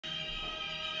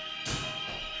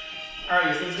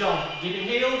Alright, let's go. Deep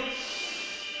inhale.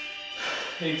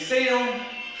 Exhale.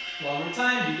 One more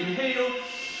time. Deep inhale.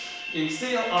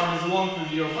 Exhale. Arms long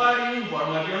through your body. Warm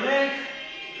up your neck.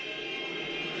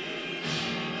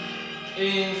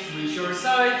 And switch your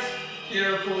side.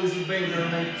 Careful as you bend your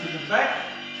neck to the back.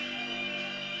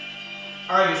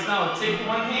 Alright, now take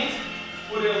one hand,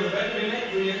 put it on the back of your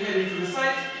neck, bring your head into the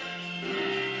side.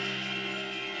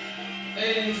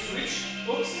 And switch.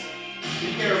 Oops.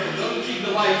 Be careful, don't keep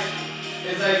the light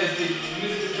as I just did. The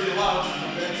music is pretty loud.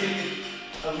 I'm going to take it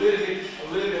a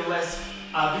little bit less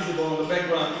visible on the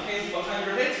background. Hands behind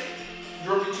your head.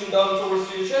 Drop your chin down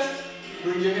towards your chest.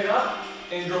 Bring your head up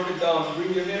and drop it down.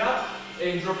 Bring your head up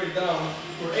and drop it down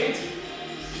for 8,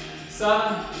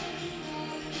 7,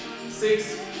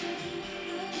 6,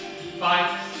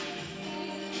 5,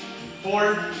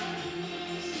 4,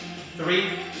 3,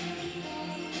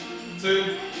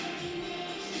 2,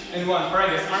 and 1. Alright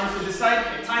guys, arms to the side,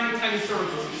 tiny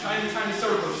circles, tiny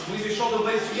circles. Squeeze your shoulder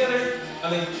blades together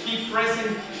and then keep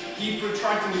pressing, keep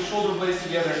retracting your shoulder blades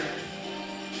together.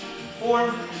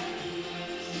 4,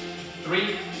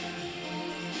 3,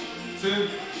 2,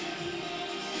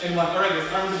 and 1. Alright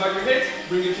guys, arms above your head,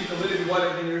 bring your feet a little bit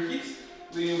wider than your hips,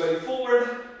 lean your body forward.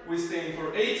 We stand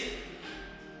for 8,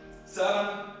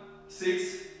 7,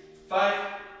 6, 5,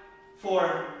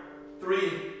 4,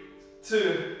 3,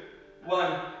 2,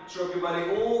 1. Drop your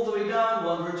body all the way down,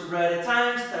 one vertebra at a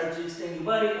time. Start to extend your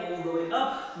body all the way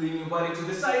up. Lean your body to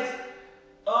the side.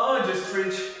 Just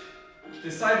stretch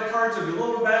the side part of your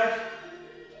lower back,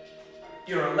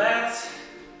 your lats.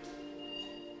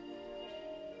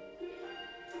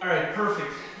 Alright,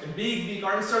 perfect. And big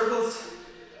arm circles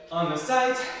on the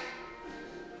side.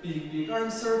 Big arm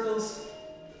circles.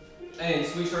 And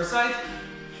switch our side.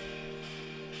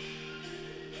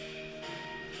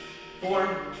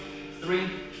 4, 3,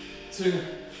 2,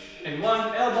 and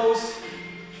 1. Elbows.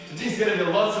 Today's gonna be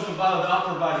lots of about the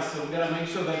upper body, so we gotta make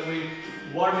sure that we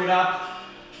warm it up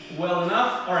well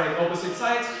enough. Alright, opposite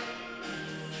side.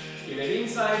 Get it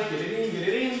inside, get it in, get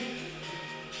it in.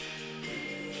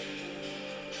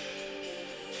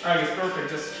 Alright, it's perfect.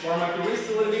 Just warm up your wrist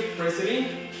a little bit, press it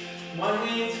in. One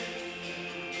hand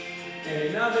and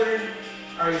another.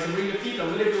 Alright, so bring the feet a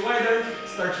little bit wider.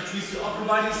 Start to twist your upper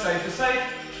body side to side.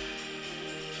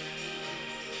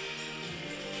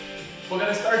 We're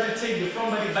gonna start to take the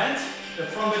front body bend, the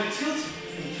front body tilt,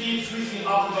 and keep twisting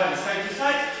upper body side to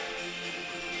side.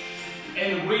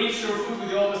 And reach your foot with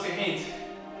the opposite hand.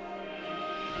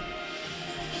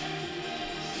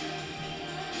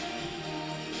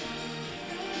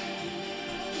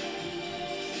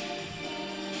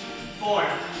 Four,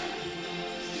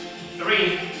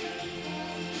 3,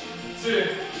 2,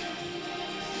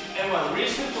 and 1.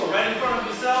 Reach the floor right in front of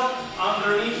yourself,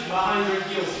 underneath, behind your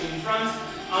heels, in front,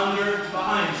 under,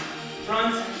 behind,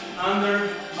 front, under,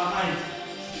 behind,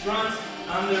 front,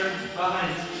 under,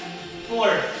 behind.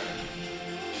 4,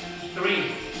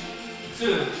 3,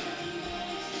 2,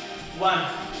 1.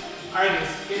 Alright guys,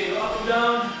 getting up and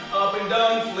down,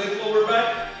 flat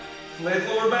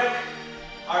lower back,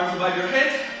 arms above your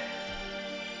head.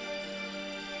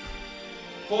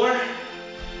 4,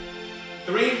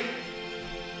 3,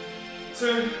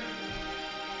 2,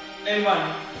 and 1.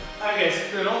 Alright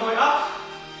guys, going all the way up.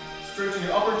 Stretching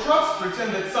your upper chops,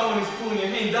 pretend that someone is pulling your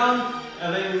hand down,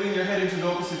 and then you lean your head into the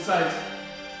opposite side.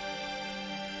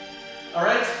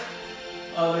 Alright,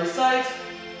 other side,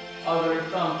 other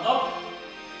thumb up.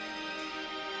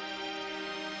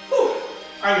 Whew.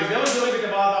 Alright guys, that was a little bit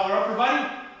about our upper body.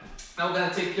 Now we're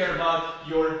gonna take care about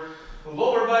your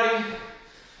lower body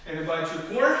and about your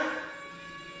core.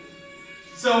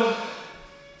 So,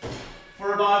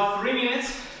 for about 3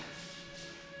 minutes,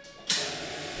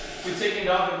 we're taking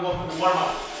the upper block for the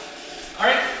warm-up.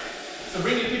 Alright? So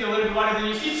bring your feet a little bit wider than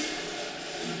your feet.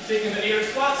 Taking the air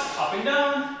squats, up and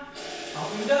down,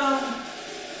 up and down.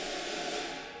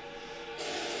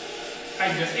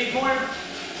 Alright, just 8 more.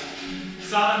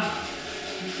 7,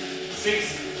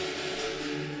 6,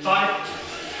 5,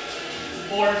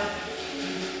 4,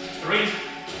 3,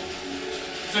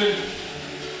 2,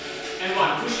 and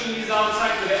 1. Pushing these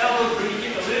outside with the elbows, bring your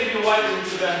feet a little bit wider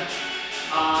into the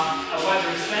a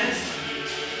wider stance.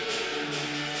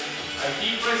 Alright,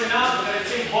 keep pressing out. We're going to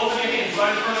take both of your hands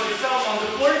right in front of yourself on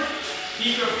the floor.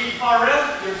 Keep your feet parallel.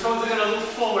 Your toes are going to look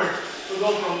forward. We'll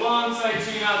go from one side to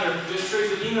another. Just stretch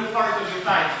the inner part of your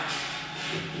thigh.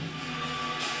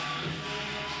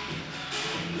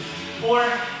 4,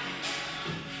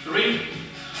 3,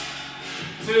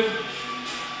 2,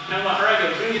 and 1. Alright,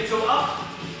 good. Bring your toe up.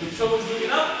 The toe is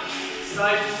looking up,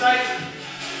 side to side.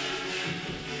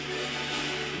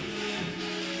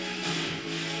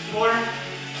 4,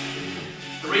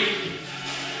 3,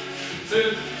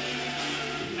 2,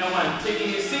 and 1.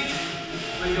 Taking a seat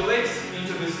with your legs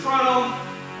into the straddle,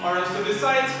 arms to the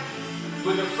side,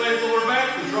 with a flat lower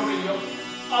back, you're dropping your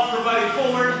upper body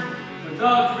forward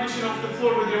without reaching off the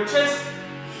floor with your chest.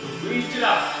 Lift it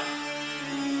up.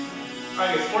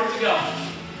 Alright guys, 4 to go.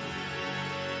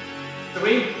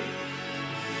 3,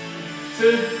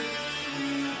 2,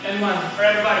 and 1.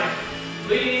 Alright everybody,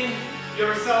 leaning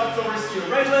yourself towards your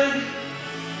right leg,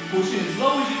 pushing as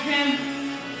low as you can.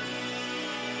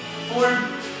 4,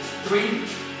 3,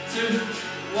 2,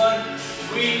 1,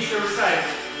 reach your side.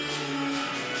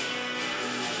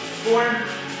 4,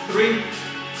 3,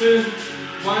 2,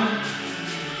 1.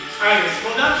 Alright guys,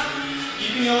 hold up.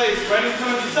 Keeping your legs right in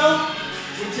front of yourself.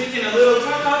 We're taking a little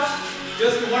tuck out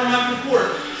just to warm up your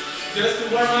core. Just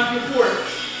to warm up your core.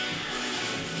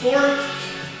 4,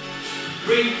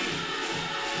 3,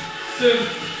 2,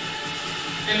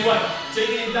 and 1.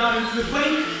 Taking it down into the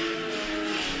plank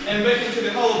and back into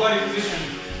the hollow body position.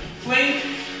 Plank,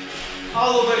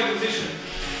 hollow body position.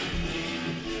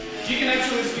 You can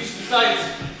actually switch to sides.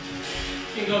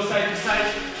 You can go side to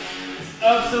side. It's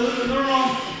absolutely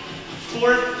normal.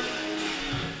 4,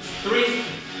 3,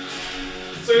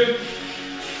 2,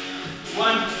 1.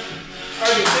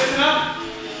 Alright, listen up.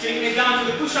 Taking it down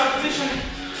to the push-up position.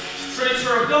 Stretch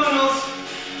your abdominals.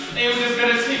 And we're just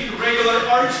gonna take regular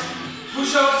arch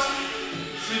push-ups.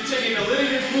 So you're taking a little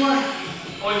bit more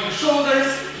on your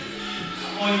shoulders,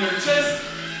 on your chest,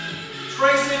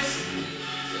 triceps.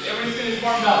 So everything is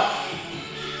warmed up.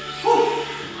 Whew,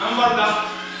 I'm warmed up.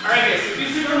 Alright guys, if you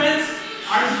Supermans,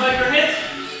 arms above your head,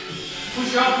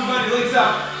 push your upper body, legs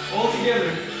up, all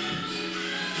together.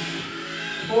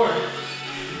 4,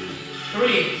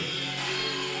 3,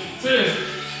 2,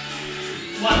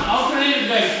 1. Alternative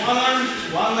guys, one arm,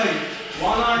 one leg,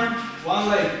 one arm, one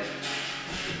leg.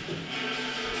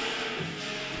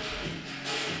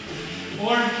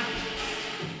 4,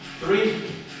 3,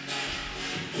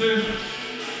 2,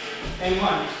 and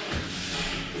 1.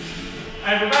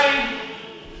 Everybody.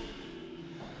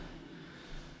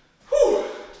 Whew.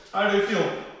 How do you feel?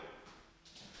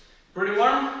 Pretty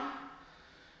warm?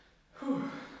 Whew.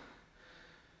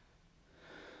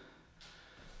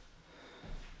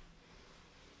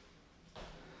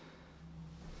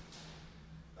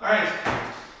 Alright,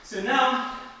 so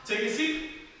now take a seat.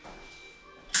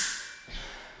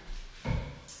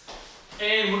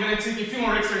 And we're going to take a few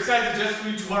more exercises just for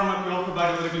you to warm up your upper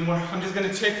body a little bit more. I'm just going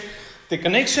to check the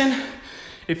connection.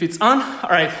 If it's on,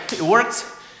 alright, it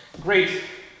works. Great.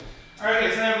 Alright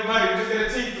guys, now everybody, we're just going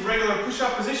to take the regular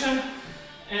push-up position.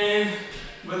 And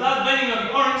without bending of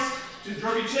your arms, just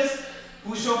drop your chest,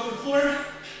 push off the floor.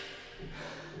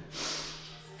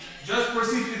 Just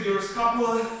proceed with your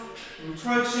scapula,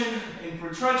 retraction and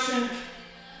protraction.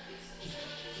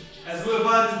 As we're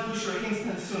about to push your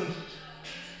handstand soon.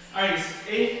 Alright guys,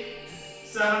 8,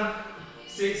 7,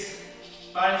 6,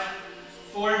 5,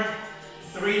 4,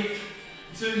 3,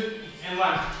 2, and 1.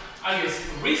 Alright guys,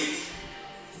 wrists,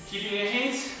 keeping your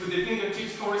hands with the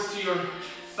fingertips towards to your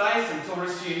thighs and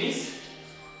towards to your knees.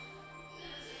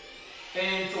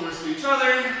 And towards to each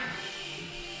other.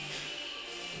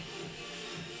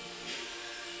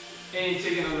 And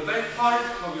taking on the back part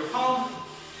of your palm,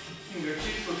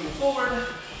 fingertips looking forward.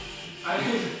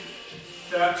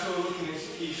 They're actually looking at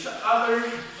each other.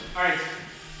 Alright,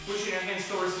 pushing your hands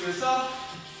towards yourself.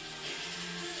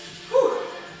 Whew.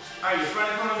 Alright, just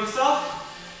right in front of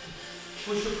yourself.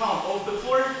 Push your palm off the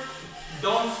floor.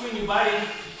 Don't swing your body.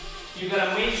 You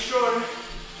gotta make sure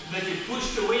that you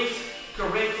push the weight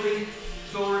correctly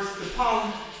towards the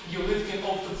palm you're lifting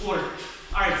off the floor.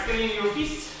 Alright, standing in your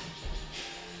fists.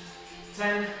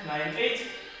 10, 9, 8,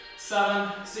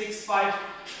 7, 6, 5,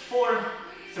 4,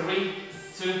 3,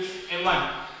 2, and 1.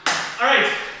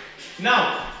 Alright,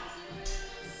 now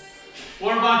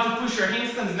we're about to push our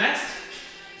handstands next.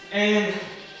 And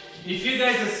if you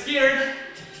guys are scared,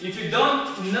 if you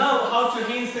don't know how to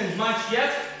handstand much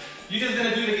yet, you're just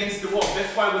gonna do it against the wall.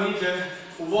 That's why we need the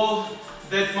wall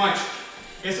that much.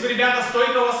 Если вы, ребята,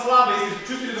 стойка у вас слабая, если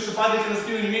чувствуете, что падаете на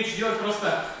спину, не умеете делать,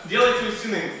 просто делайте у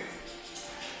стены.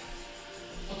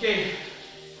 Okay.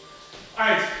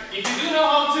 Alright, if you do know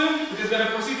how to, we're just gonna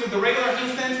proceed with the regular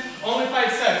handstand, only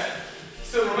 5 sets.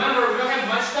 So remember, we don't have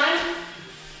much time.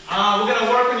 We're gonna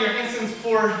work on your handstands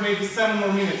for maybe 7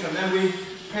 more minutes and then we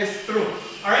pass through.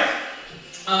 Alright?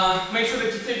 Make sure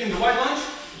that you're taking the wide lunge,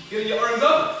 getting your arms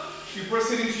up, you're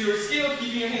proceeding to your scale,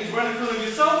 keeping your hands right in front of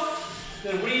yourself,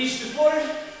 then reach the floor,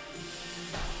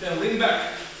 then lean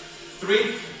back.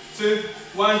 3, 2,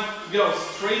 1, go.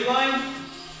 Straight line.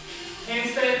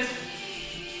 Handstand,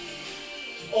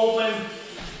 open,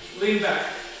 lean back.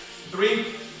 3,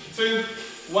 2,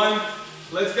 1,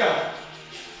 let's go.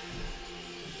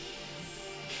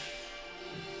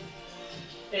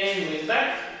 And lean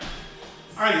back.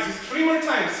 Alright, this is 3 more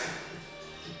times.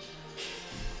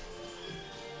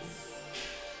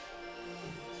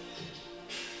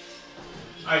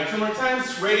 Alright, 2 more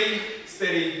times. Ready,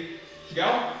 steady,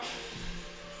 go.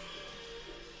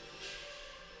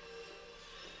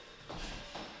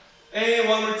 And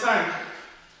 1 more time.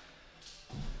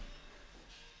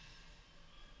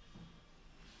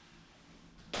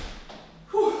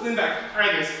 Whew, lean back.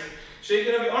 Alright guys, shake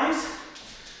it up your arms.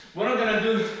 We're not gonna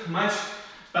do much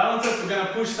balances, we're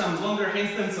gonna push some longer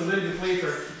handstands a little bit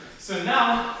later. So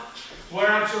now, we're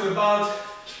actually about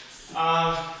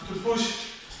to push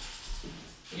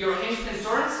your handstand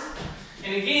turns.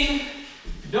 And again,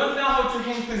 if you don't know how to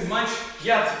handstand much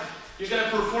yet, you're gonna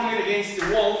perform it against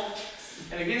the wall.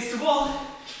 And against the wall,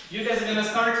 you guys are gonna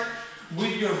start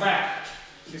with your back.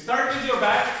 You start with your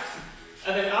back,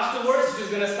 and then afterwards, you're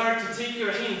just gonna start to take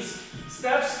your hands,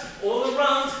 steps all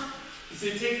around. So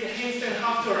you take the handstand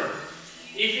half turn.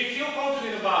 If you feel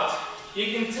confident about, you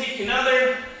can take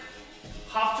another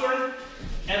half turn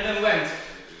and then land.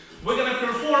 We're gonna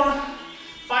perform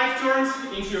 5 turns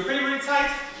into your favorite side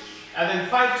and then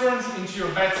 5 turns into your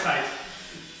bad side.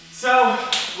 So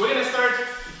we're gonna start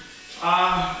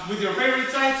with your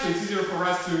favorite side, so it's easier for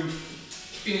us to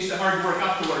finish the hard work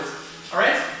afterwards.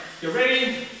 Alright? You're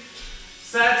ready,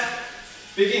 set,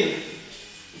 begin.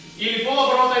 Или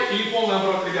полоборота, или полный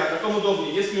оборот, ребят, как вам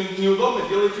удобнее. Если неудобно,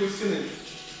 делайте у стены.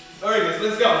 Alright guys,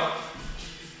 let's go.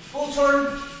 Full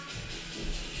turn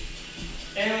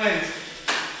and land.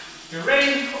 You're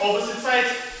ready, opposite side,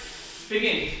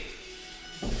 begin.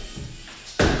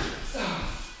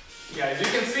 Yeah, as you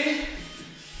can see,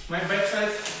 my bad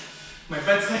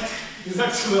side is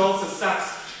actually also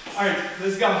sucks. Alright,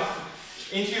 let's go.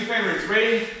 Into your favorites.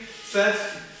 Ready, set,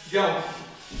 go.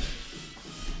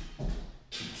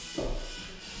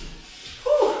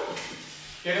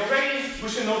 Get ready,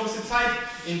 pushing opposite side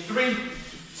in 3,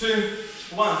 2,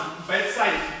 1. Bad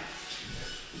side.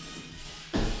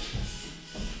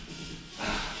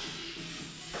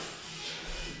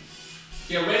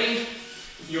 Get ready,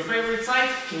 your favorite side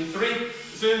in 3,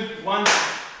 2, 1.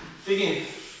 Begin.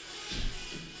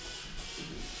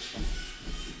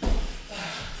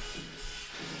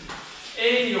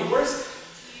 And your worst.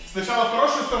 Сначала в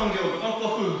хорошую сторону делаю, потом в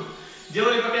плохую.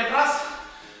 Делали по 5 раз.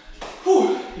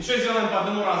 Фу, еще сделаем по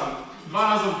одному разу. 2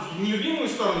 раза в нелюбимую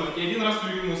сторону и 1 раз в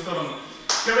любимую сторону.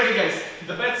 Get ready guys,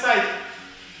 the bad side.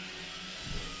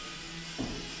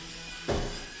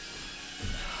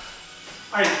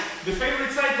 Alright, the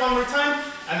favorite side 1 more time,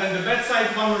 and then the bad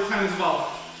side 1 more time as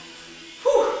well.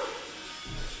 Whew.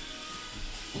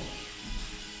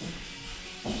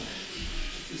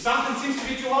 If something seems to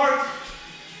be too hard,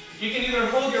 you can either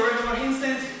hold your regular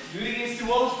handstand, do it against the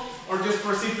wall, or just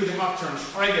proceed with the half turns.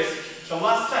 Alright guys, the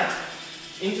last set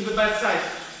into the bad side.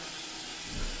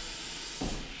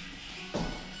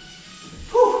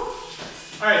 Whew.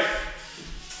 Alright,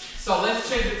 so let's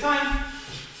check the time.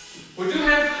 We do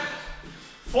have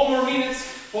 4 more minutes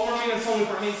only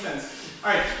for handstands.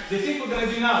 Alright, the thing we're gonna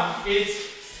do now is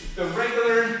the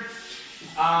regular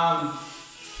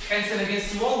handstand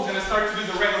against the wall. We're gonna start to do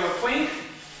the regular plank.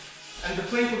 And the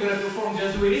plank we're gonna perform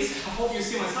just the way it is. I hope you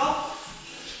see myself.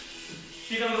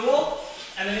 Feet on the wall,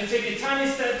 and then you take a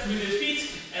tiny step with your feet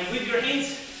and with your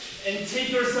hands and take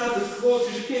yourself as close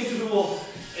as you can to the wall.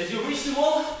 As you reach the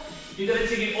wall, you gotta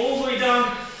take it all the way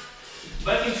down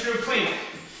back into your plank.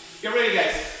 Get ready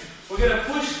guys. We're gonna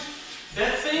push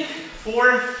that thing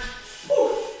for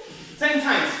 10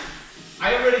 times.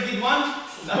 I already did 1,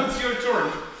 now it's your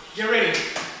turn. Get ready.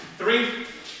 3,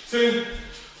 2,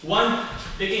 1,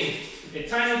 begin. A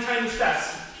tiny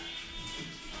steps.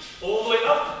 All the way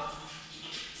up.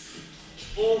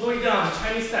 All the way down,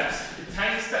 tiny steps,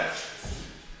 tiny steps.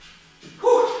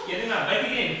 Whew, getting up, back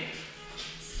again.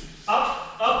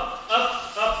 Up, up,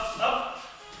 up, up, up,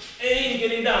 and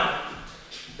getting down.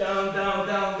 Down, down,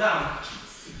 down, down.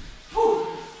 Whew.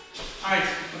 Alright,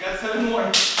 we got 7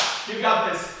 more. You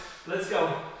got this. Let's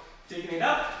go. Taking it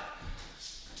up.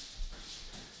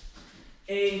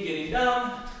 And getting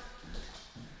down.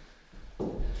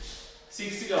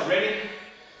 6 to go. Ready,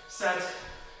 set,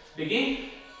 begin.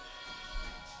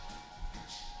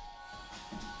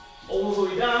 All the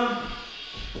way down.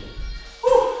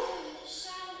 Whew.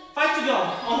 5 to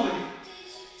go, only.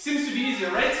 Seems to be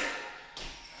easier, right?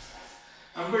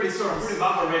 I'm pretty sore, I'm pretty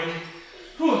buff already.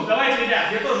 Фу, давайте,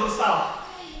 ребят, я тоже устал.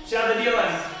 Сейчас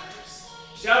доделаем.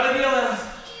 Сейчас доделаем.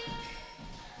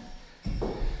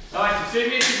 Давайте, все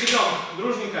вместе бегом,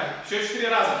 дружненько. Еще 4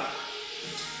 раза.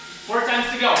 4 times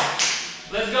to go.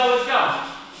 Let's go, let's go.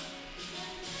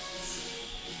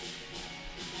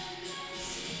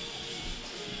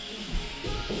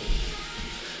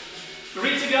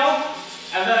 3 to go,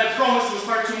 and then I promise we'll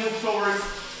start to move towards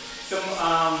some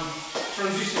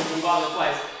transitions and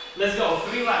butterflies. Let's go,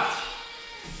 3 left.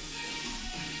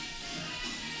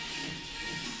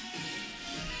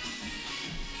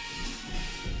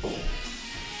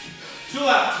 2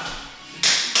 left.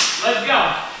 Let's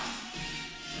go.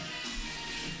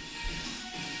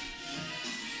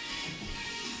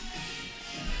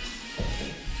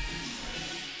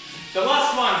 The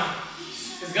last one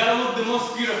has got to look the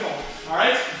most beautiful, all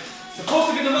right? Supposed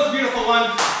to be the most beautiful one.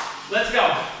 Let's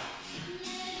go.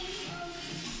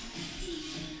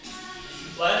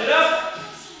 Let it up.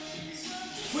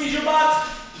 Squeeze your butt.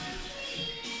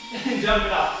 And jump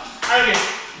it up. All right, guys,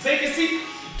 take a seat.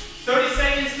 30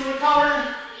 seconds to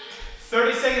recover.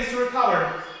 30 seconds to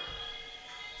recover.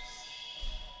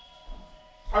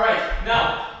 All right,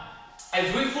 now,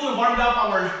 as we fully warmed up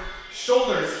our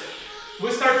shoulders,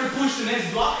 we start to push the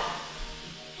next block.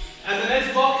 And the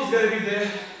next block is going to be the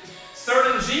start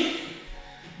and G,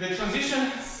 the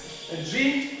transition, a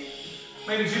G,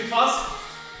 maybe G plus,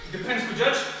 depends who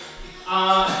judge.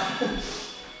 And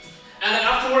then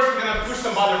afterwards we're going to push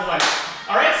some butterflies.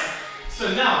 Alright?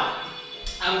 So now,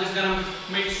 I'm just going to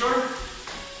make sure,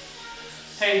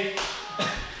 hey,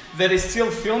 that is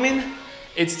still filming,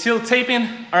 it's still taping.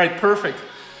 Alright, perfect.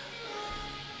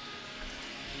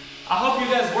 I hope you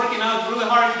guys working out really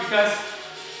hard because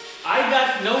I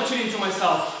got no cheating to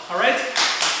myself, alright?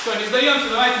 So, не сдаемся,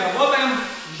 давайте, работаем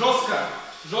жестко,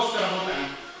 жестко работаем.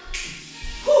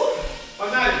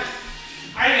 Погнали.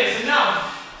 Alright, so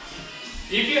now,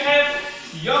 if you have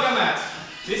yoga mat,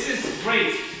 this is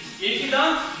great. If you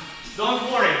don't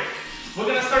worry. We're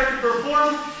gonna start to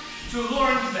perform to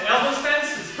learn the elbow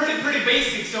stance. It's pretty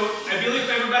basic, so I believe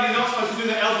everybody knows how to do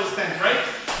the elbow stand, right?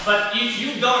 But if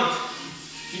you don't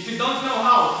know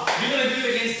how, you're gonna do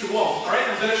it against the wall, alright?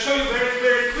 I'm gonna show you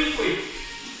very quickly.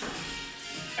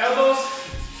 Elbows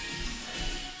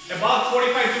about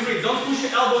 45 degrees. Don't push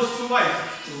your elbows too wide.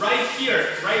 Right here,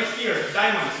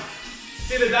 diamond.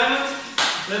 See the diamond?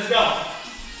 Let's go.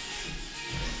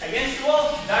 Against the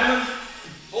wall, diamond,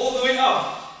 all the way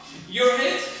up. Your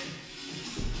head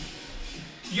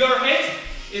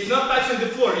is not touching the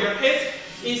floor. Your head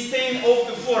is staying off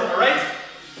the floor, alright?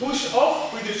 Push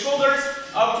off with your shoulders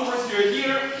up towards your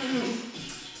ear,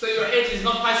 so your head is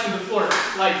not touching the floor,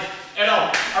 like, at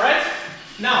all, alright?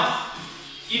 Now,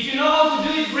 if you know how to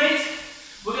do it, great.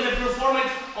 We're gonna perform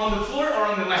it on the floor or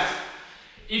on the mat.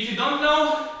 If you don't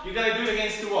know, you gotta do it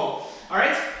against the wall,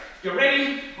 alright? You're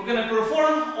ready? We're gonna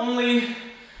perform only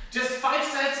just 5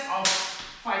 sets of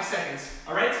 5 seconds,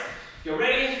 alright? You're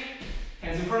ready?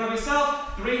 Hands in front of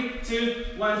yourself. 3, 2,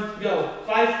 1, go.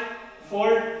 5,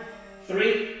 4,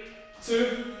 3,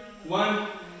 2, 1,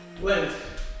 land.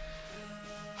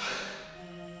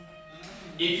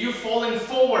 If you're falling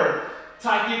forward,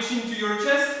 tuck your chin to your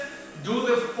chest, do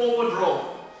the forward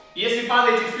roll. Если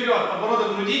падаете вперед,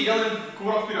 подбородок груди, делаем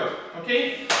кувырок вперед.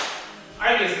 Okay?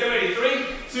 Alright guys, get ready. 3,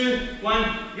 2,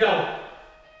 1, go.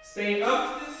 Staying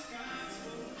up.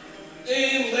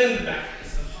 And land back.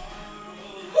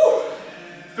 Whew.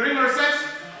 3 more sets,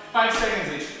 5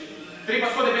 seconds each. 3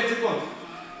 подхода, 5 секунд.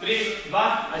 3, 2,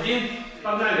 1,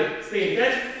 погнали. Стоим.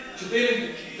 5,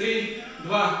 4, 3, 2,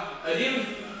 1.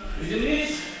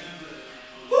 Приземлились.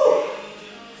 2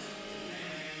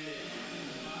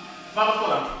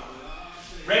 подхода.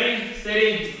 Ready,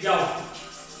 steady, go.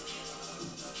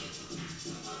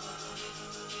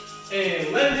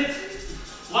 And land it.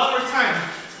 One more time.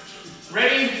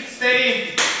 Ready,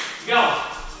 steady, go.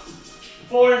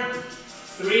 4,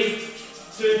 3,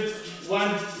 2,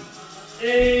 1,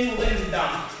 and land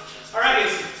down. Alright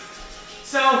guys,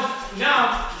 so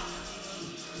now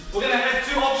we're gonna have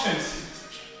 2 options.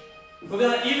 We're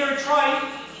gonna either try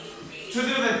to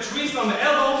do the twist on the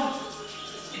elbow.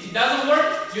 If it doesn't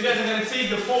work, you guys are gonna take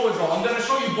the forward roll. I'm gonna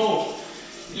show you both.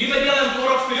 Либо делаем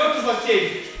кувырок вперед из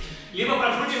локтей, либо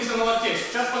прокрутимся на локте.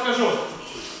 Сейчас покажу.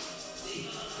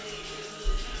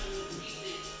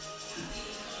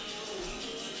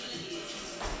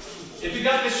 If you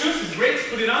got the shoes, it's great,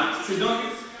 put it on, so you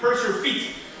don't hurt your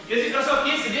feet. Если кроссовки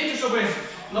есть, сидите, чтобы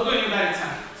ногой не удариться.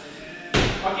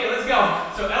 Okay, let's go.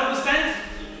 So elbow stand,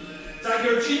 tuck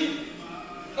your chin,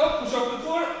 up, push off the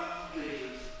floor,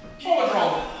 forward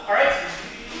roll. Alright?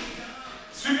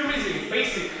 Super easy,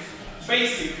 basic.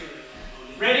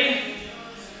 Ready?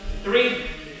 3,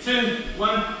 2,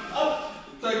 1, up,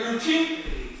 tuck your chin,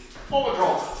 forward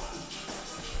roll.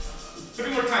 3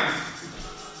 more times.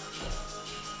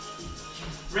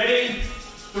 Ready?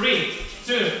 3, 2,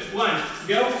 2, 1,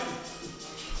 go.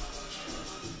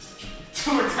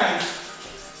 2 more times.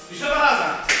 Еще 2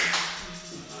 раза.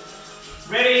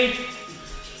 Ready,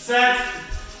 set,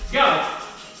 go.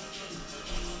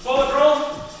 Forward roll,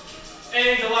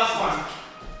 and the last one.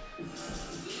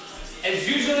 It's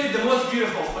usually the most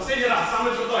beautiful. Последний раз,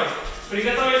 самый крутой.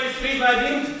 Приготовились, 3, 2,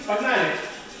 1, погнали.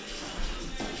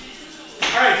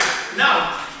 Alright,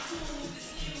 now,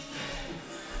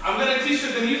 I'm gonna teach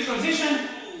you the new transition.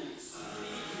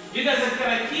 You guys are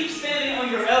gonna keep standing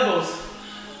on your elbows.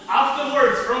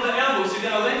 Afterwards, from the elbows, you're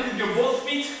gonna lengthen your both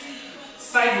feet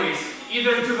sideways,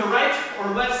 either to the right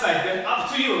or left side, then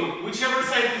up to you, whichever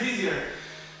side is easier.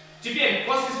 Теперь,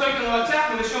 после стойки на локтях,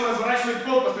 мы начнем разворачивать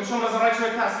корпус, начнем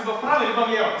разворачивать таз, либо вправо, либо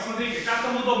влево. Посмотрите, как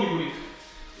там удобнее будет.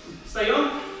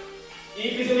 Встаем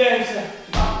и приземляемся.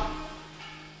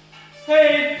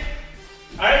 Hey!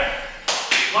 Alright,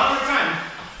 one more time.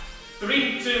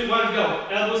 3, 2, 1, go.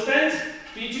 Elbows bent,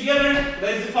 feet together,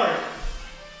 legs apart.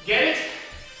 Get it?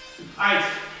 Alright,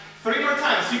 3 more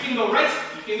times. You can go right,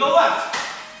 you can go left.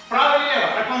 Право и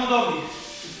лево, как вам удобнее.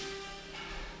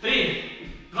 3,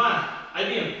 2,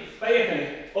 1.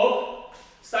 Поехали. Оп,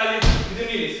 встали,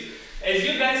 приземлились. As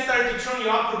you guys start to turn your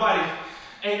upper body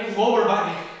and lower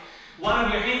body, one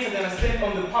of your hands are gonna stand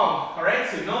on the palm. Alright,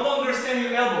 so you no longer stand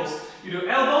your elbows. You do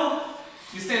elbow,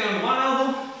 you stand on one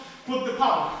elbow, put the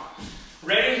palm.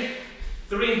 Ready?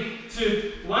 3,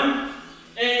 2, 1,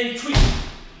 and twist.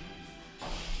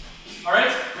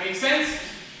 Alright, makes sense?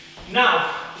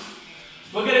 Now,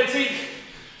 we're gonna take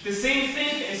the same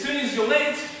thing. As soon as you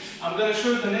land, I'm gonna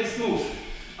show you the next move.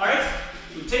 Alright,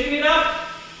 you're taking it up,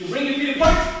 you bring your feet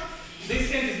apart, this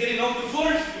hand is getting off the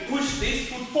floor, you push this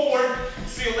foot forward,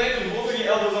 so you land with both of your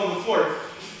elbows on the floor.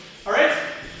 Alright,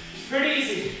 pretty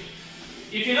easy.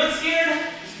 If you're not scared,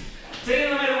 take it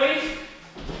no matter way.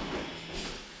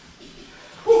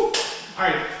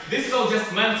 Alright, this is all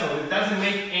just mental, it doesn't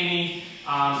make any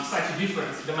such a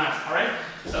difference, the math, alright?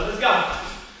 So let's go.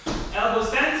 Elbow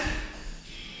stand,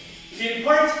 feet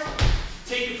apart,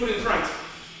 take your foot in front.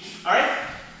 Alright?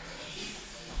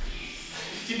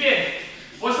 Теперь,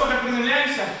 после того, как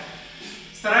приземляемся,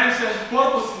 стараемся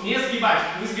корпус не сгибать.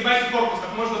 Вы сгибаете корпус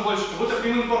как можно больше, как будто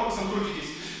прямым корпусом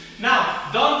крутитесь.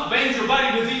 Now, don't bend your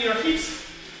body within your hips.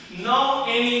 No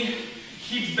any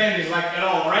hips bending, like at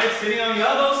all, right? Sitting on your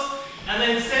elbows, and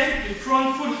then send your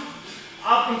front foot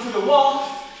up into the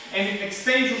wall, and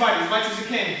extend your body as much as you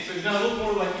can. So it's gonna look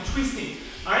more like you're twisting,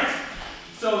 alright?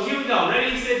 So here we go,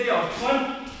 ready, set, go.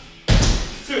 1,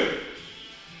 2.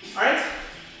 Alright?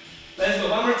 Let's go,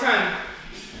 one more time.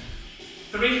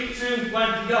 3, 2,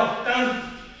 1, go.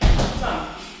 Down,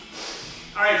 down.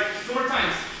 Alright, 2 more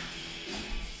times.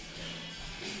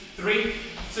 3,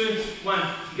 2, 1,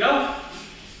 go.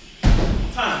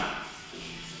 Turn.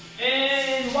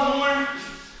 And one more.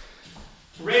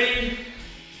 Ready,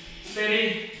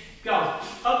 steady, go.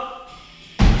 Up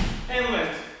and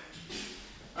land.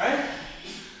 Alright?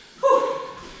 Whew.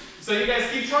 So you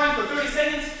guys keep trying for 30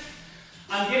 seconds.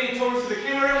 I'm getting towards the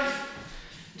camera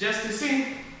just to see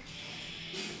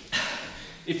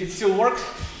if it still works.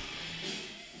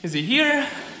 Is it here?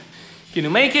 Can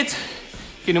you make it?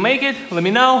 Can you make it? Let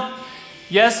me know.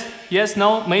 Yes, yes,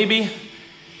 no, maybe.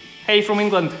 Hey from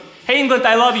England. Hey England,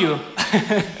 I love you.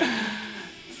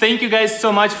 Thank you guys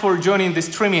so much for joining the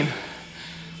streaming.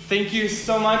 Thank you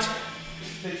so much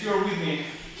that you're with me.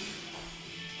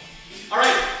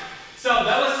 Alright, so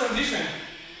that was transition.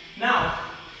 Now,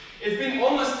 it's been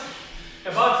almost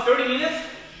about 30 minutes.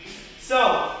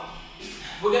 So,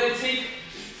 we're gonna take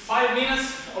 5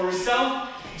 minutes or so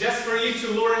just for you to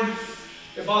learn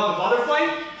about the butterfly.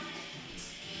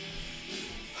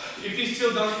 If you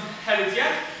still don't have it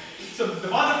yet. So the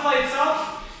butterfly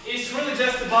itself is really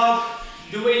just about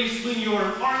the way you swing your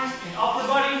arms and upper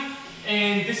body,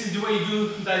 and this is the way you do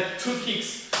the 2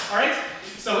 kicks. Alright?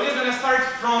 So we're gonna start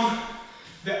from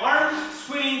the arm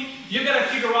swing. You gotta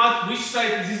figure out which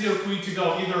side is easier for you to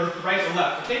go, either right or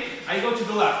left, okay? I go to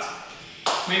the left.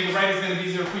 Maybe the right is gonna be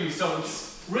easier for you, so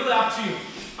it's really up to you.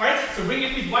 Alright? So bring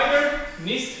your feet wider,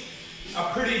 knees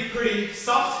are pretty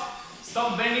soft.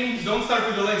 Stop bending, don't start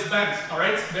with the legs bent,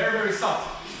 alright? Very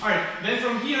soft. Alright, then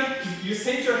from here, you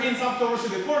send your hands up towards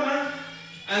the corner,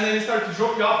 and then you start to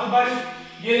drop your upper body,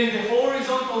 get in the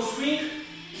horizontal swing,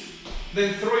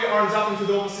 then throw your arms up into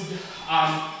the opposite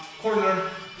corner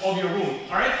of your room.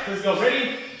 Alright, let's go.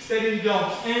 Ready, steady,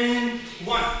 go. And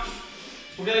 1.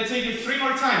 We're gonna take it 3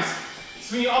 more times.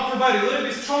 Swing your upper body a little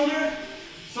bit stronger,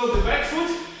 so the back foot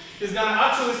is gonna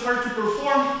actually start to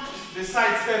perform the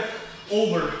side step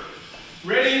over.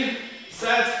 Ready,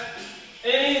 set,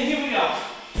 and here we go.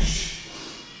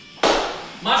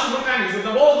 Машем руками из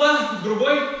одного угла в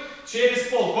другой через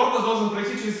пол. Корпус должен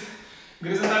пройти через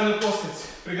горизонтальную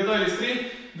плоскость. Приготовились.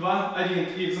 3, 2,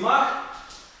 1. И взмах.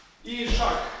 И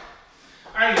шаг.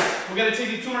 Alright, we're gonna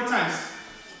take it 2 more times.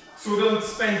 So we don't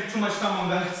spend too much time on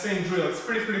the same drill. It's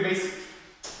pretty basic.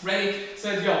 Ready,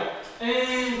 set, go.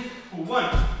 And 1.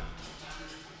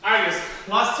 Alright guys,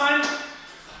 last time.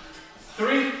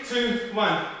 3, 2,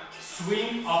 1.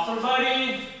 Swing upper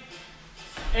body.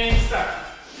 And step.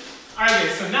 Alright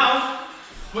guys, so now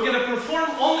we're gonna perform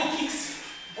only kicks.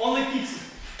 Only kicks.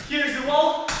 Here's the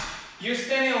wall. You're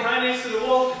standing right next to the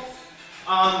wall.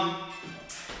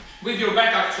 With your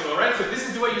back actually, alright? So this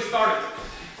is the way you started.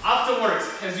 Afterwards,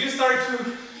 as you start to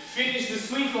finish the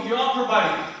swing of your upper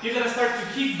body, you're gonna start to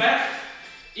kick back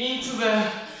into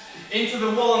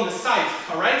the wall on the side,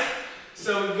 alright?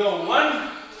 So we go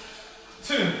 1,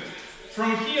 2.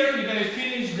 From here, you're gonna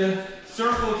finish the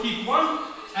circle kick 1,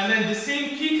 and then the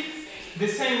same kick, the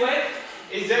same leg,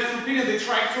 is just repeating the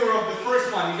trajectory of the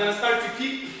first one. You're gonna start to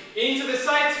kick into the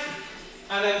side,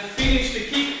 and then finish the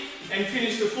kick, and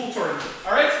finish the full turn,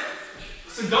 alright?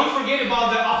 So don't forget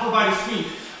about the upper body swing.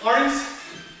 Arms,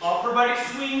 upper body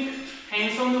swing,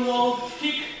 hands on the wall,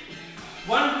 kick.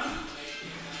 1,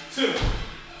 2.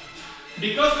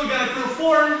 Because we're gonna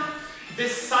perform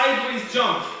this sideways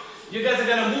jump, you guys are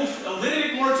gonna move a little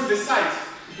bit more to the side.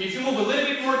 If you move a little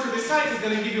bit more to the side, it's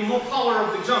gonna give you more power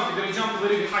of the jump. You're gonna jump a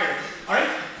little bit higher. Alright?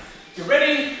 You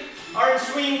ready? Arm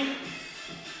swing,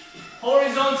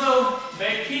 horizontal,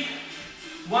 back kick.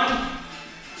 1,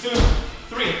 2,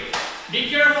 3. Be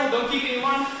careful, don't kick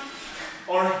anyone,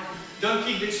 or don't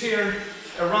kick the chair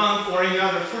around or any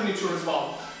other furniture as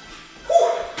well.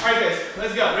 Alright guys,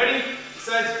 let's go. Ready,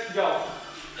 set, go.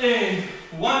 And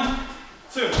 1,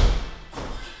 2.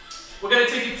 We're gonna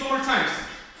take it 2 more times.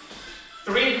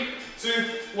 3, 2,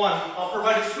 1. Upper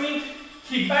body swing,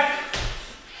 kick back,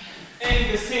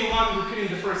 and the same one repeating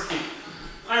the first kick.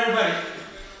 Alright everybody,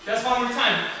 that's 1 more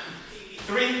time.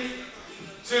 3,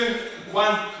 2,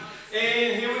 1.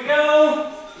 And here we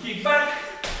go. Kick back,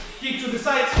 kick to the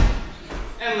side,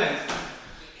 and land.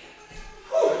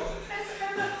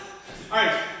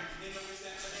 Alright.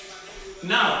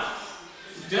 Now,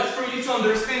 just for you to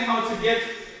understand how to get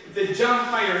the jump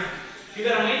higher, you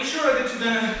gotta make sure that you're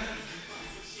gonna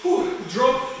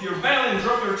drop your belly and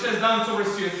drop your chest down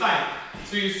towards your thigh.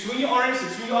 So you swing your arms, you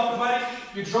swing your upper body,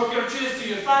 you drop your chest to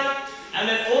your thigh, and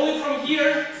then only from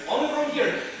here,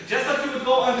 just like you would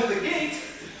go under the gate,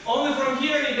 only from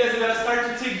here you guys are gonna start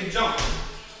to take the jump.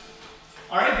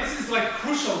 Alright, this is like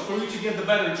crucial for you to get the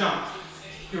better jump.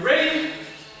 You ready?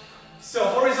 So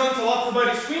horizontal upper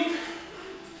body swing,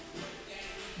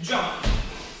 jump.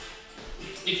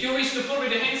 If you reach the floor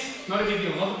with the hands, not a big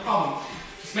deal, not a problem.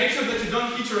 Just make sure that you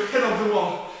don't hit your head off the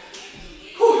wall.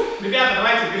 Ребята,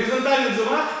 давайте горизонтальный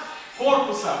взмах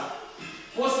корпуса.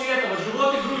 После этого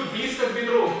живот и грудь близко к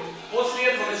бедру. После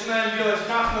этого начинаем делать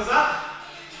шаг назад.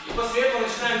 И после этого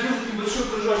начинаем делать небольшой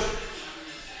прыжочек.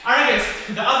 Alright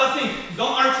guys, the other thing,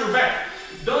 don't arch your back.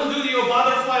 Don't do your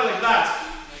butterfly like that.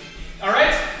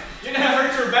 Alright? You're gonna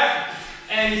hurt your back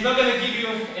and it's not gonna give you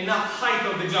enough height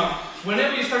of the jump.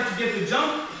 Whenever you start to get the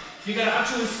jump, you gotta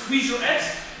actually squeeze your abs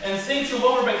and sink your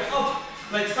lower back up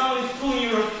like someone is pulling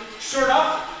your shirt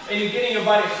up and you're getting your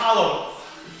body hollow.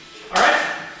 Alright?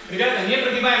 Ребята, не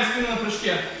прогибаем спину на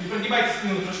прыжке. Не прогибайте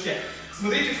спину на прыжке.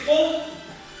 Смотрите в пол.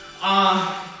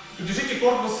 И держите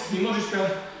корпус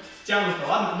немножечко втянуто,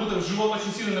 ладно? Как будто живот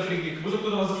очень сильно напрягли, как будто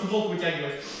кто-то вас за футболку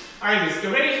вытягивает. Alright guys, you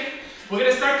ready? We're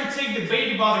gonna start to take the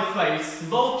baby butterfly. It's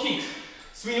low kick.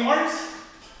 Swing your arms.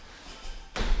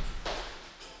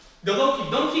 The low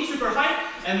kick. Don't kick super high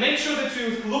and make sure that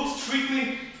you look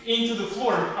strictly into the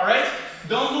floor. Alright?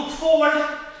 Don't look forward,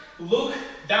 look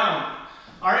down.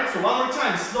 Alright, so 1 more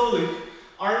time, slowly.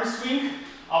 Arm swing,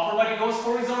 upper body goes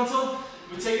horizontal.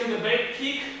 We're taking the back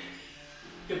kick,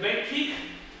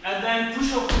 and then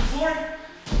push off the floor.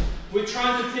 We're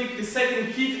trying to take the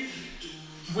second kick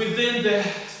within the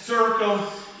circle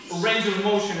range of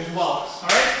motion as well.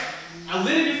 Alright? A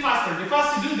little bit faster. The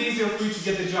faster you do, the easier for you to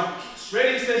get the jump.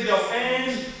 Ready, set, go,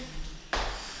 and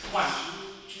 1.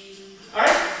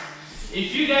 Alright?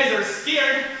 If you guys are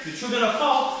scared that you're gonna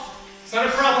fall, it's not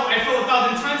a problem. I fell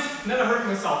 1,000 times, never hurt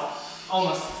myself.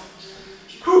 Almost.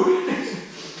 Whew.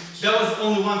 That was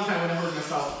only one time when I hurt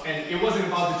myself, and it wasn't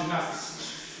about the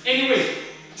gymnastics. Anyway,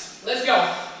 let's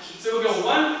go. So we'll go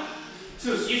 1,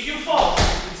 2. If you fall,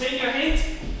 you take your hand,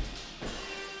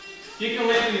 you can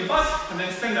land on your butt, and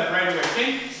then stand up right away,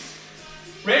 okay?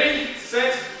 Ready,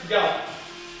 set, go.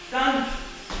 Done,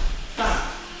 done.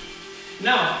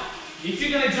 Now, if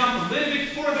you're gonna jump a little bit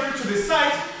further to the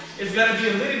side, it's gonna be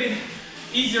a little bit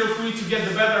easier for you to get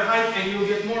the better height, and you'll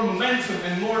get more momentum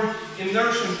and more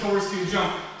inertia towards your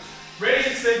jump.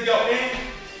 Ready, set, go. In,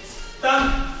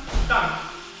 done, done.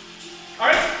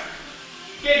 Alright?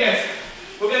 Okay guys,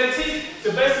 we're gonna take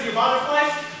the best of your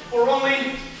butterflies for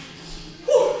only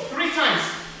 3 times.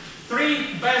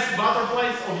 3 best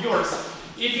butterflies of yours.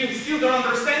 If you still don't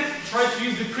understand, try to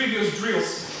use the previous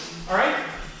drills. Alright?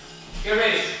 Get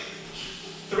ready.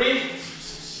 3,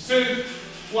 2,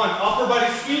 1. Upper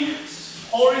body swing,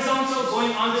 horizontal,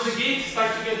 going under the gate,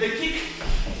 start to get the kick,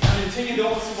 and then taking the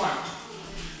opposite one.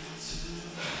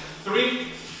 3,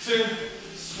 2,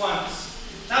 1.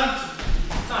 Done.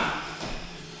 Done.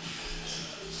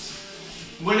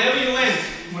 Whenever you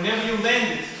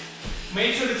land it,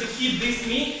 make sure that you keep this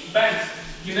knee bent.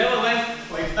 You never land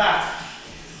like that.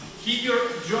 Keep your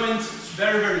joints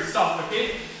very, very soft,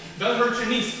 okay? Don't hurt your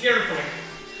knees, carefully.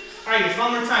 Alright guys,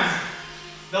 one more time.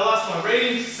 The last one.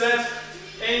 Ready, set,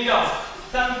 and go.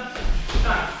 Done,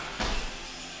 done.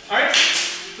 Alright?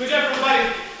 Good job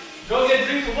everybody. Go get a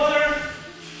drink of water.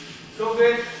 Go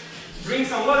get, drink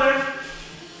some water.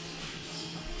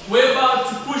 We're about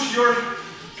to push your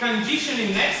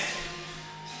conditioning next.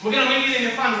 We're gonna make it in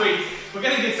a fun way. We're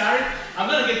gonna get tired. I'm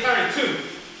gonna get tired too.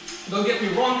 Don't get me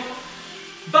wrong.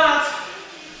 But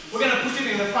we're gonna push it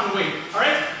in a fun way.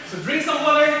 Alright? So drink some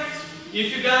water.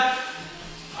 If you got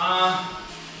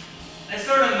a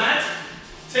certain mat,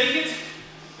 take it.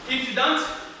 If you don't,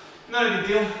 not a big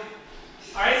deal.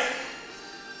 Alright?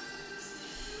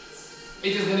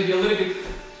 It's just gonna be a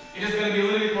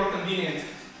little bit more convenient.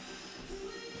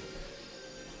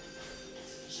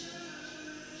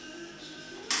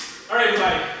 Alright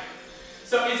everybody.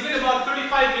 So it's been about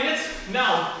 35 minutes.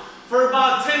 Now, for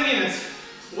about 10 minutes,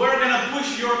 we're gonna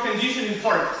push your conditioning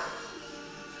part.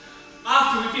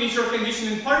 After we finish your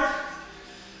conditioning part,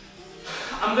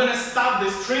 I'm gonna stop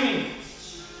this training.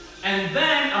 And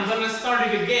then I'm gonna start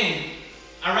it again.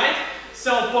 Alright?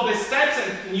 So for the steps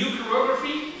and new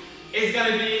choreography, it's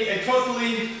gonna be a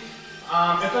totally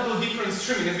different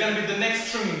streaming. It's gonna be the next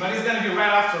streaming, but it's gonna be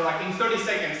right after, like in 30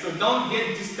 seconds. So don't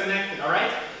get disconnected,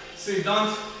 alright? So you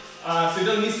don't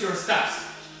miss your steps.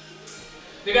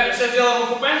 Ребята, сейчас делаем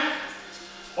ОФП.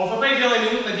 ОФП делаем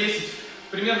минут на 10.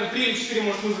 Примерно 3 или 4,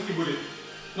 может, музыки будет.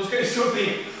 Но, скорее всего,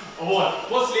 3. Вот.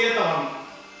 После этого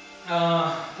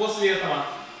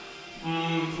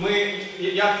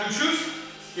я отключусь,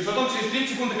 и потом через 30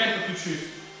 секунд опять отключусь.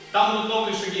 Там будут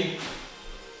новые шаги.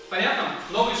 Понятно?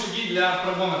 Новые шаги для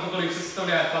прогона, которые все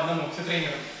составляют по одному, все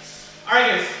тренеры. Alright,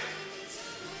 guys.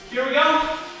 Here we go.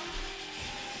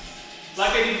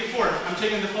 Like I did before, I'm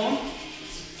taking the phone.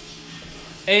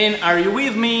 And are you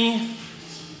with me?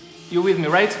 You with me,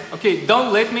 right? Okay,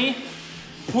 don't let me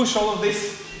push all of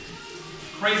this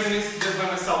craziness just by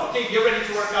myself. Okay, get ready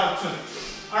to work out soon.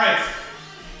 Alright.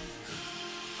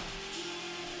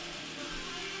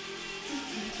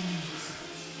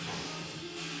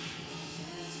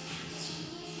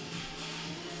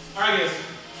 Alright guys,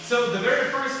 so the very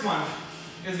first one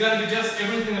is gonna be just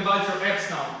everything about your abs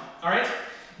now. Alright?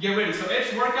 Get ready. So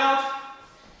abs workout.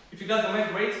 If you got the leg,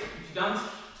 great. If you don't,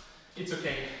 it's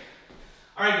okay.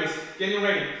 Alright guys, getting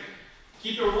ready.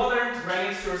 Keep your water right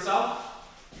next to yourself.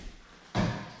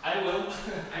 I will.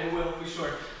 I will for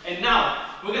sure. And now,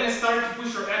 we're gonna start to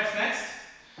push your abs next.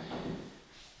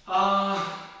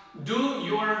 Do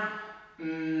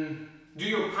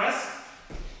your press.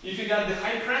 If you got the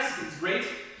high press, it's great.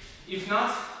 If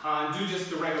not, do just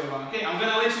the regular one, okay? I'm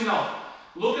gonna let you know.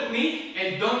 Look at me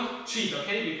and don't cheat,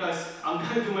 okay? Because I'm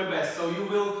gonna do my best, so you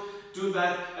will do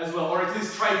that as well, or at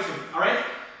least try to, alright?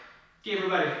 Okay,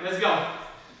 everybody, let's go.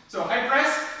 So, high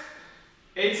press,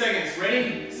 8 seconds.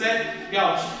 Ready, set,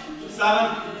 go.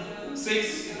 7,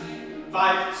 6,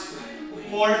 5,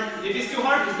 4. If it's too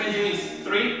hard, just bend your knees.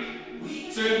 3,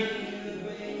 2,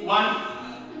 1.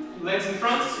 Legs in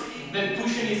front. Then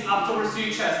push your knees up towards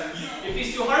your chest. If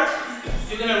it's too hard,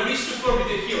 you're gonna reach the floor with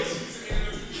your heels.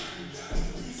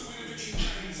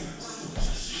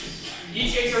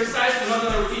 Each exercise we're not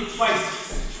gonna repeat twice,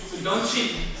 so don't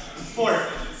cheat. 4,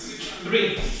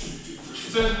 3,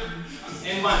 2,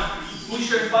 and 1. Push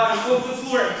your bottom off the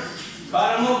floor.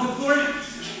 Bottom of the floor.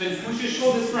 Then push your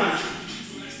shoulders front.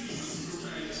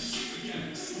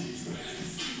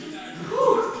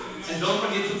 Whew. And don't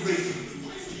forget to breathe.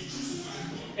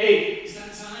 8,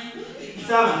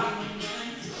 7,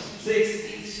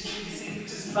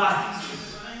 6, 5,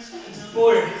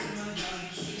 4,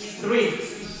 3,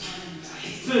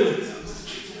 2,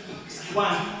 1.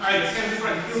 Alright, guys, hands in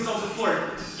front, heels off the floor.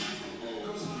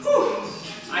 Whew.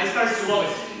 I start to love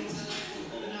it.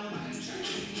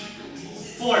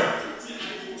 4,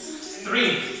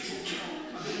 3,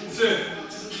 2,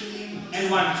 and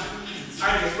and 1.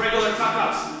 Alright, just regular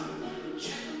tuck-ups.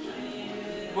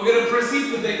 We're going to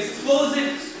proceed with the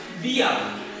explosive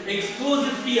V-up.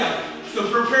 Explosive V-up. So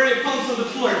prepare your palms on the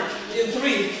floor. In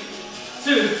 3,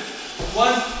 2,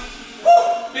 1.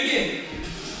 Woo! Begin.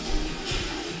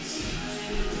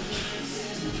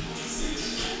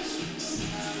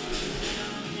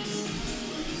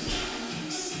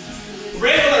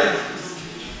 Regular.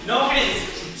 No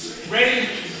hands. Ready,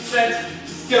 set,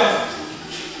 go.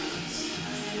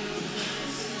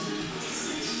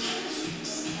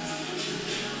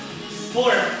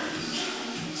 4,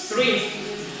 3,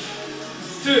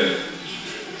 2,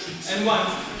 and 1.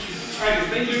 Alright,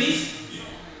 bend your knees.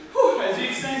 Whew. As you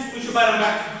extend, push your bottom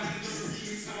back.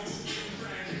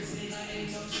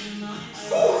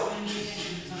 Whew.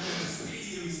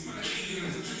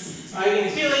 I can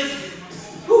feel it.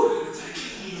 Whew.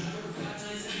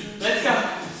 Let's go.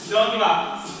 Don't give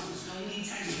up.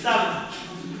 7,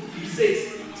 6,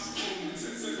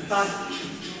 5,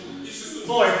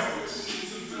 4,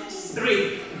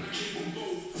 3,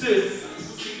 2,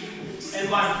 and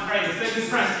 1. Alright, extend this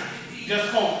front. Just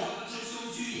hold.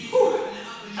 Whew.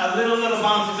 A little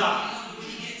bounce is up.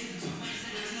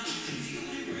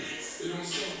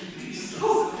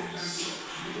 Whew.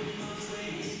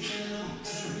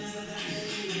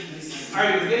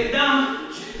 Alright, get it down.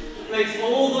 Legs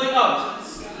all the way up.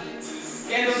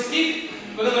 Candlestick.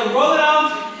 We're gonna roll it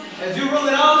out. As you roll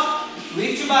it out,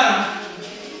 lift your bottom.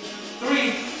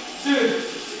 3, 2,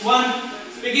 1.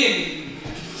 Begin.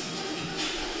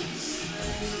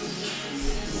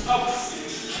 Up.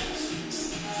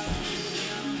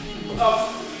 Up.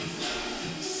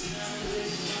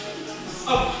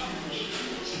 Up.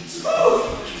 Woo.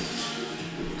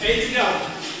 8 to go.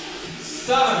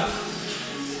 7,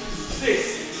 6,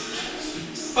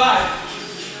 5,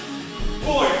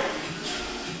 4,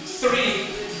 3,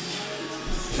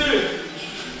 2,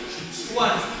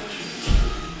 1.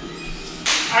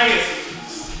 Alright guys,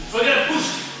 we're gonna push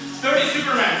 30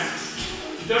 Supermans.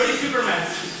 30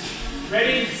 Supermans.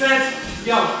 Ready, set,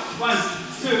 go. 1,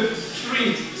 2,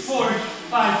 3, 4,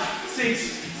 5, 6,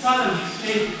 7,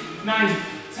 8, 9,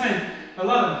 10,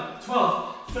 11,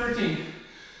 12, 13,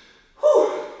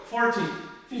 14,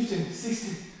 15,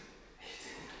 16,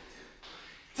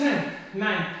 10,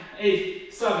 9,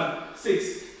 8, 7,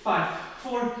 6, 5,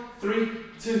 4, 3,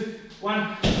 2,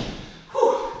 1.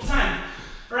 Time.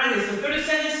 Alright, so 30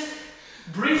 seconds.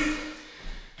 Breathe.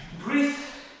 Breathe.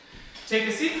 Take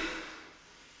a seat.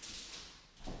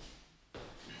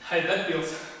 How that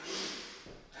feels.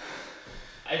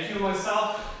 I feel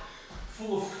myself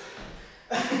full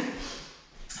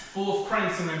of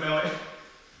cramps in my belly.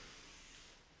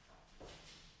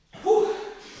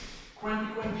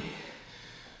 Crampy.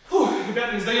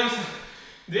 Ребята, не сдаемся.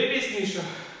 2 песни еще.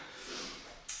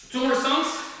 2 more songs.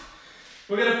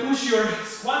 We're gonna push your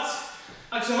squats.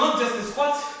 Actually, not just the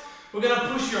squats. We're gonna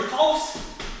push your calves,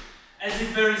 as if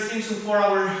very essential for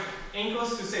our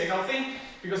ankles to stay healthy,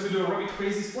 because we do aerobic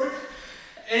crazy sport.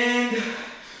 And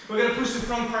we're gonna push the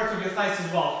front part of your thighs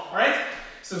as well. All right?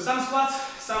 So some squats,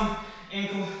 some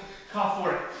ankle calf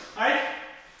work. All right?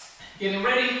 Getting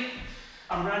ready.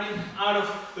 I'm running out of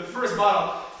the first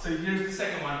bottle, so here's the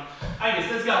second one. Alright guys,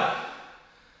 let's go.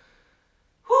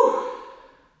 Whew.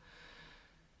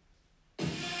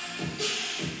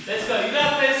 Let's go, you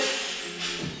got this.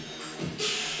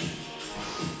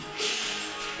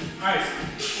 Alright,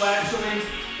 well actually,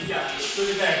 yeah, look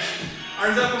at that.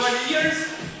 Arms up above your ears.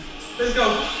 Let's go.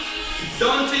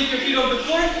 Don't take your feet off the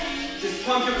floor, just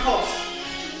pump your calves.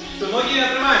 So ноги не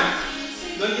отрываем.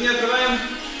 Ноги не отрываем.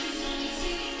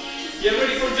 Get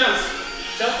ready for jumps.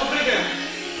 Сейчас попрыгаем.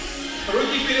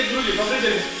 Руки перед грудью,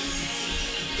 попрыгали.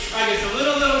 Alright, so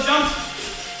little jumps.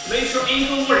 Make sure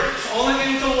ankle work. Only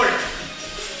ankle work.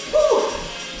 Woo!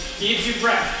 Keep your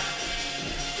breath.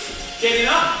 Getting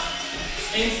up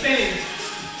and standing.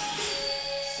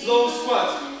 Slow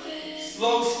squat.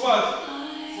 Slow squat.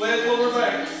 Flat lower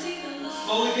back.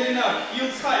 Slowly getting up.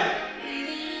 Heels high.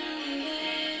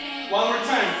 One more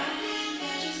time.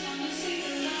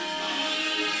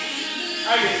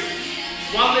 Alright guys,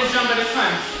 one leg jump at a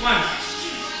time. 1,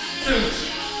 2,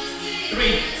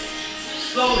 3.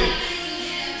 Slowly.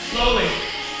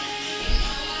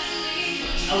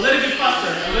 A little bit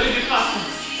faster.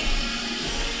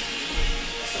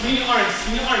 Swing your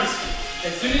arms.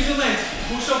 As soon as you land,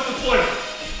 push off the floor.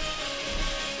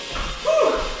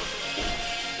 Woo.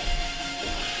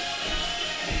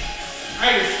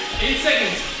 Alright guys, 8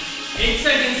 seconds. 8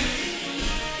 seconds.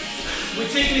 We're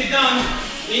taking it down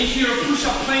into your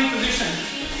push-up plank position.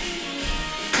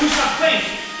 Push-up plank.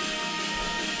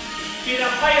 Feet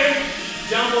up higher,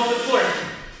 jump off the floor.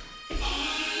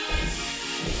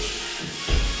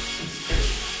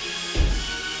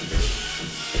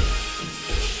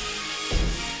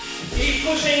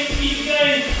 pushing, keep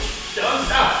going. Don't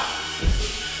stop.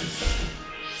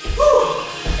 Woo.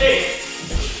 8,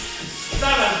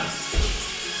 7,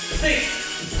 6,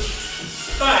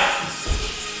 5,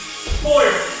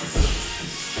 4,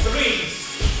 3,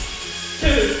 2,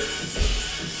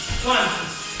 1.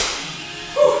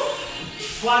 Woo.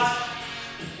 Squat.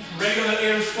 Regular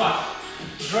air squat.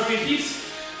 Drop your hips.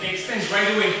 Extend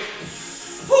right away.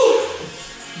 Woo.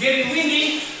 Getting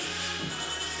windy.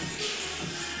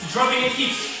 Dropping your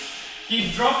hips.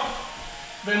 Hips drop.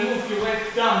 Then move your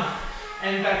leg down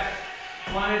and back.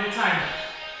 One at a time.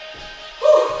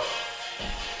 Woo.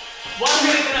 1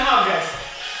 minute and a half, guys.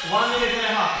 1 minute and a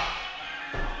half.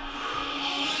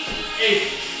 8,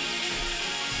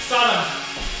 7,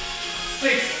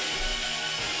 6,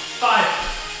 5,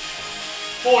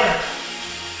 4,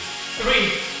 3,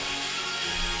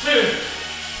 2,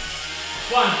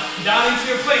 1. Down into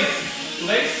your plank.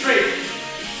 Legs straight.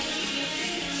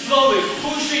 Slowly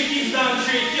push your hips down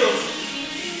to your heels.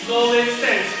 Slowly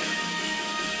extend.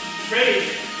 Ready?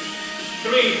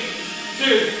 3,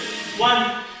 2,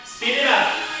 1. Speed it up.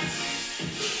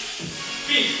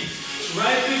 Feet.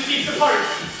 Right 2 feet apart.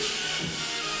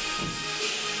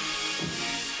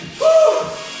 Woo!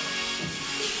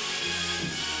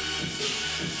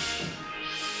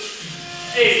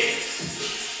 8,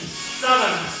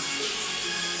 7,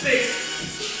 6,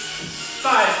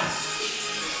 5,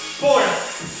 4,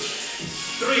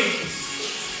 3,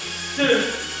 2,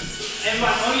 and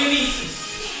 1. On your knees.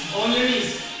 On your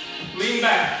knees. Lean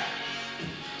back.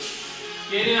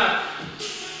 Getting up.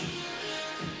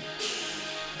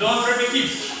 Don't drop your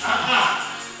hips.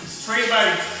 Straight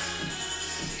body.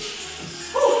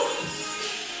 Woo.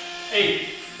 8,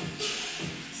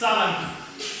 7,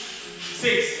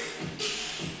 6,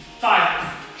 5,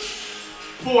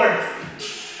 4,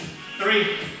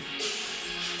 3,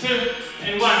 2,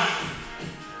 and 1.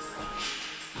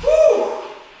 Woo!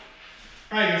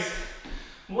 Alright guys,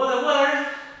 water.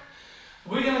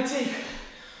 We're gonna take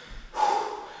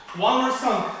one more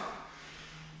song.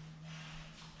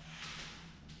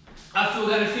 After we're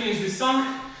gonna finish this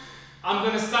song, I'm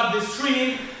gonna stop this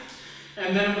streaming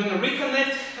and then I'm gonna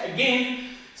reconnect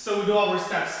again so we do our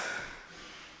steps.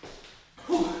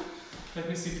 Whew. Let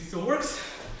me see if it still works.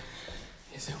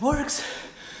 Yes, it works.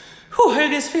 Whew, how do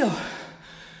you guys feel?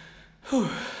 Whew.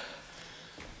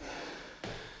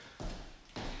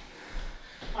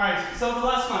 Alright, so the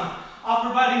last one.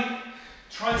 Upper body,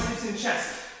 triceps and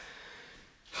chest.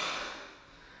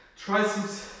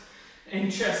 Triceps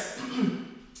and chest.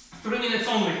 3 minutes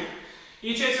only.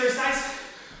 Each exercise,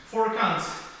 4 counts.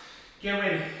 Get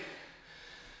ready.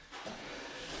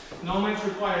 No mat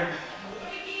required.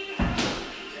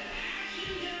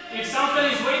 If something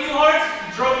is way too hard,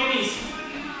 drop your knees.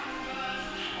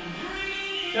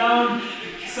 Down,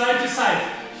 side to side.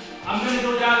 I'm gonna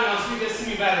go down now so you guys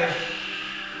see me better.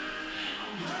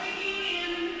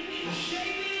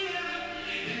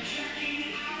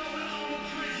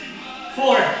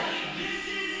 4,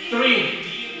 3,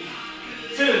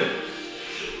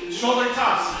 2, shoulder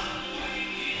taps.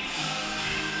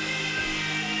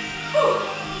 Whew.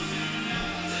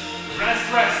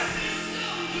 Rest.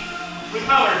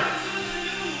 Recover.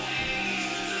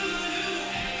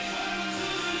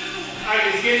 Alright,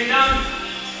 it's getting down.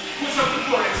 Push up to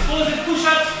 4. Explosive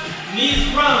push-ups, knees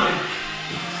grounded.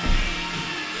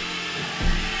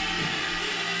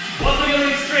 Both of your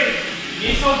legs straight,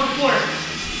 knees over 4.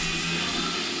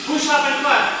 Push up and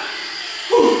flat.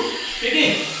 Whew.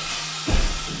 Begin.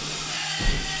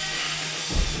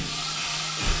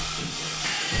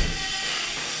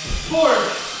 4,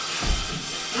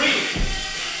 3,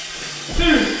 2.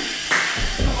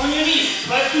 On your knees,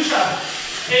 light push up.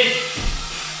 8,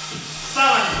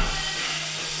 7,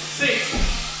 6,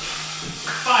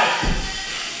 5,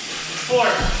 4,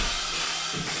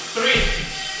 3,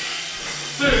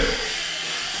 2.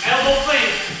 Elbow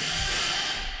plank.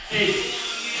 8,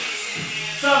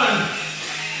 7,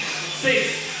 6,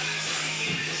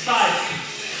 5,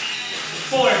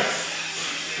 4,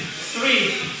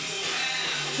 3,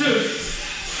 2.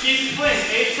 Keep plank.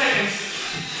 8 seconds.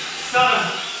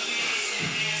 7,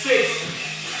 6,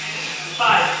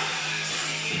 5,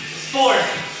 4,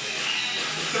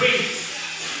 3,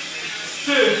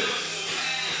 2,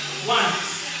 1.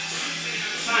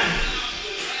 Time.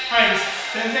 Alright,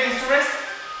 10 seconds to rest.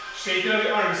 Shake out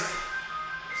your arms.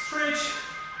 Stretch.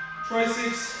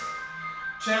 Triceps.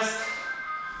 Chest.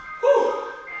 Whew.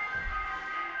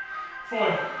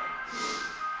 4,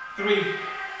 3,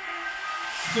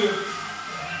 2,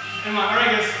 and 1.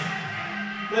 Alright guys,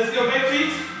 let's go back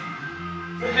feet.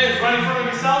 Put hands right in front of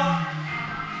yourself.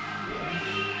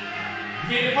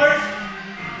 Feet apart.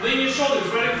 Lean your shoulders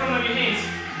right in front of your hands.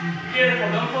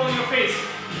 Careful, don't fall on your face.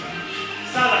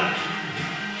 7,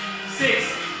 6,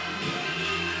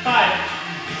 5,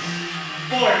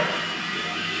 4,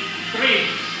 3,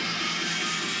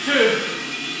 2,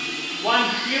 1.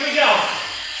 Here we go.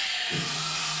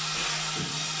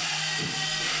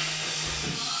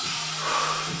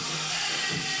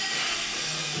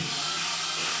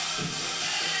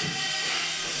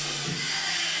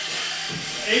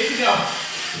 Eight to go.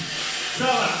 7,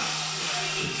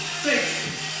 6,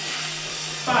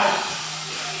 5,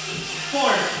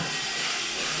 4,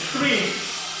 3,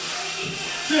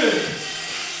 2,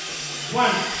 1.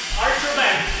 Arch your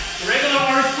back. Regular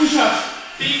arch push-ups.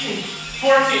 15,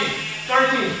 14,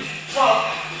 13, 12,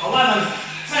 11,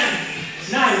 10,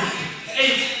 9,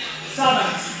 8, 7,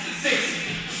 6,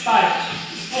 5,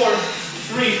 4,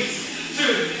 3,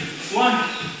 2, 1.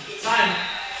 Time.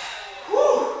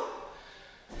 Whew.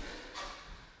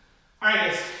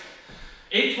 Alright guys,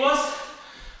 it was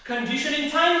conditioning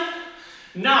time.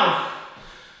 Now,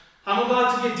 I'm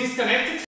about to get disconnected.